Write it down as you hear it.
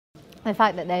the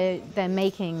fact that they're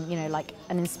making, you know, like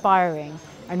an inspiring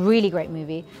and really great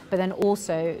movie, but then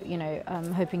also, you know,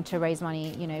 hoping to raise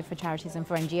money, you know, for charities and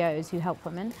for NGOs who help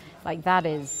women, like that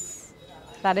is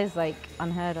like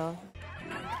unheard of.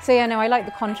 So yeah, no, I like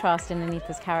the contrast in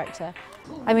Anita's character.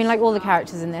 I mean, like all the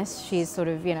characters in this, she's sort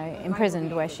of, you know,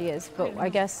 imprisoned where she is, but I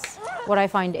guess what I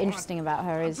find interesting about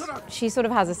her is she sort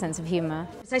of has a sense of humour.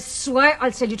 I swear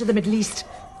I'll send you to the Middle East.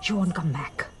 You won't come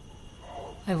back.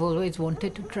 I've always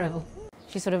wanted to travel.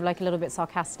 She's sort of like a little bit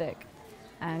sarcastic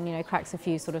and, you know, cracks a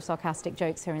few sort of sarcastic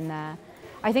jokes here and there.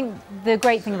 I think the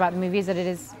great thing about the movie is that it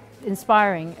is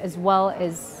inspiring as well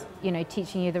as, you know,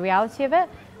 teaching you the reality of it,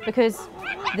 because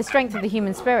the strength of the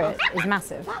human spirit is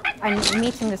massive. And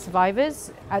meeting the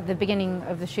survivors at the beginning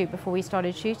of the shoot, before we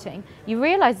started shooting, you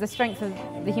realise the strength of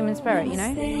the human spirit, you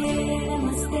know?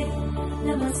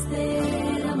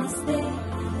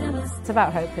 It's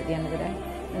about hope at the end of the day.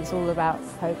 It's all about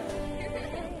hope.